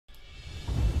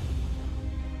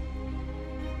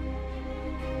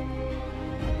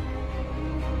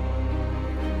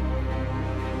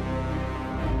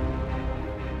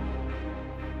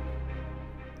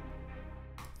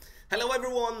Hello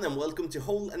everyone and welcome to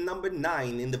hole number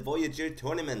 9 in the Voyager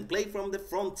tournament. Play from the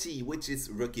front tee, which is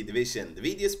Rookie Division. The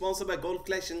video is sponsored by Golf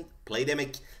Clash and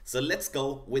Playdemic. So let's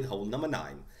go with hole number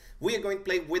 9. We are going to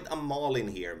play with a Marlin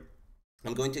here.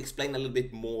 I'm going to explain a little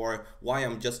bit more why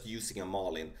I'm just using a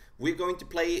Marlin. We're going to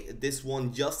play this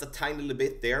one just a tiny little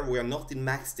bit there. We are not in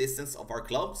max distance of our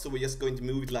club, so we're just going to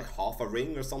move it like half a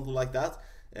ring or something like that,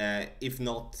 if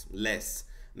not less.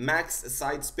 Max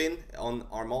side spin on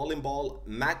our Marlin ball,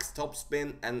 max top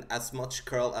spin, and as much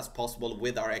curl as possible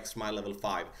with our X-Mile level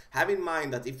 5. Have in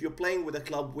mind that if you're playing with a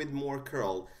club with more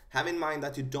curl, have in mind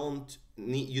that you don't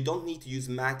need to use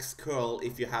max curl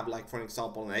if you have, like, for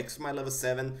example, an X-Mile level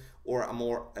 7 or a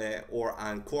more or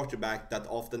a quarterback that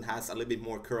often has a little bit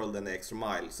more curl than the extra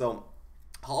mile. So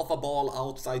half a ball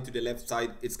outside to the left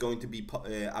side is going to be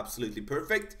absolutely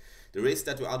perfect. The risk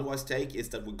that we otherwise take is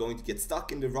that we're going to get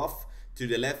stuck in the rough to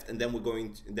the left, and then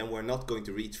we're not going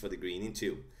to reach for the green in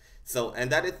 2. So, and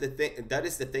that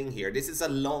is the thing here. This is a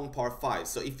long par 5,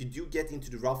 so if you do get into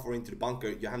the rough or into the bunker,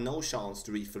 you have no chance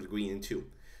to reach for the green in 2.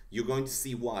 You're going to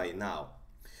see why now.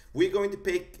 We're going to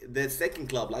pick the second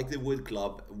club, like the wood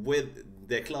club, with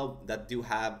the club that do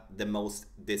have the most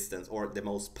distance or the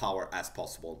most power as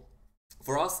possible.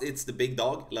 For us, it's the big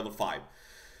dog, level 5.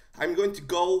 I'm going to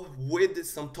go with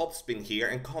some topspin here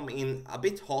and come in a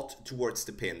bit hot towards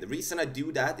the pin. The reason I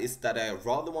do that is that I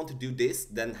rather want to do this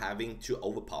than having to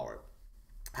overpower.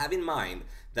 Have in mind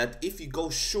that if you go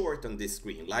short on this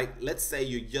green, like let's say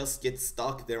you just get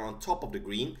stuck there on top of the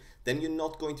green, then you're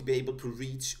not going to be able to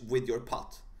reach with your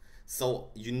putt. So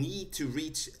you need to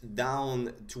reach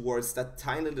down towards that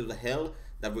tiny little hill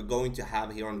that we're going to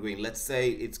have here on green. Let's say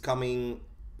it's coming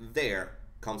there.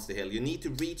 Comes the hill. You need to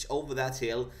reach over that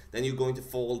hill, then you're going to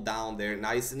fall down there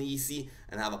nice and easy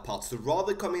and have a putt. So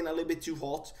rather come in a little bit too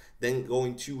hot than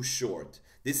going too short.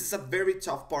 This is a very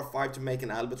tough par 5 to make an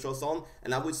albatross on,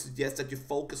 and I would suggest that you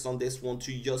focus on this one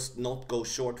to just not go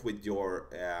short with your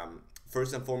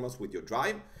first and foremost with your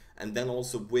drive, and then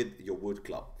also with your wood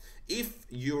club. If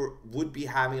you would be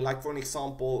having, like for an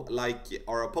example, like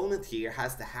our opponent here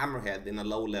has the hammerhead in a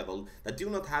low level that do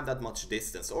not have that much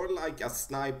distance, or like a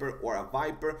sniper or a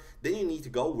viper, then you need to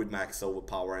go with max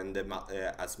overpower and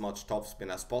as much topspin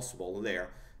as possible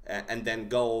there, and then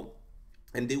go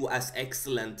and do as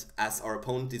excellent as our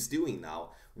opponent is doing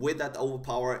now with that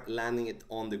overpower, landing it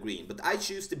on the green. But I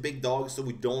choose the big dog so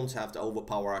we don't have to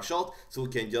overpower our shot, so we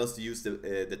can just use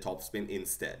the topspin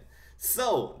instead.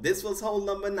 So this was hole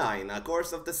number 9, a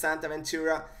course of the Santa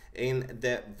Ventura in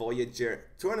the Voyager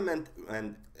tournament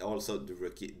and also the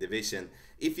Rookie Division.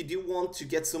 If you do want to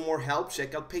get some more help,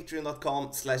 check out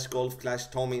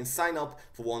patreon.com/golfclashtommy and sign up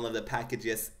for one of the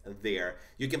packages there.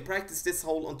 You can practice this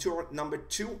hole on tour number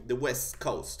 2, the West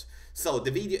Coast. So the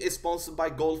video is sponsored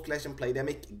by Golf Clash and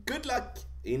Playdemic. Good luck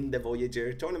in the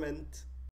Voyager tournament.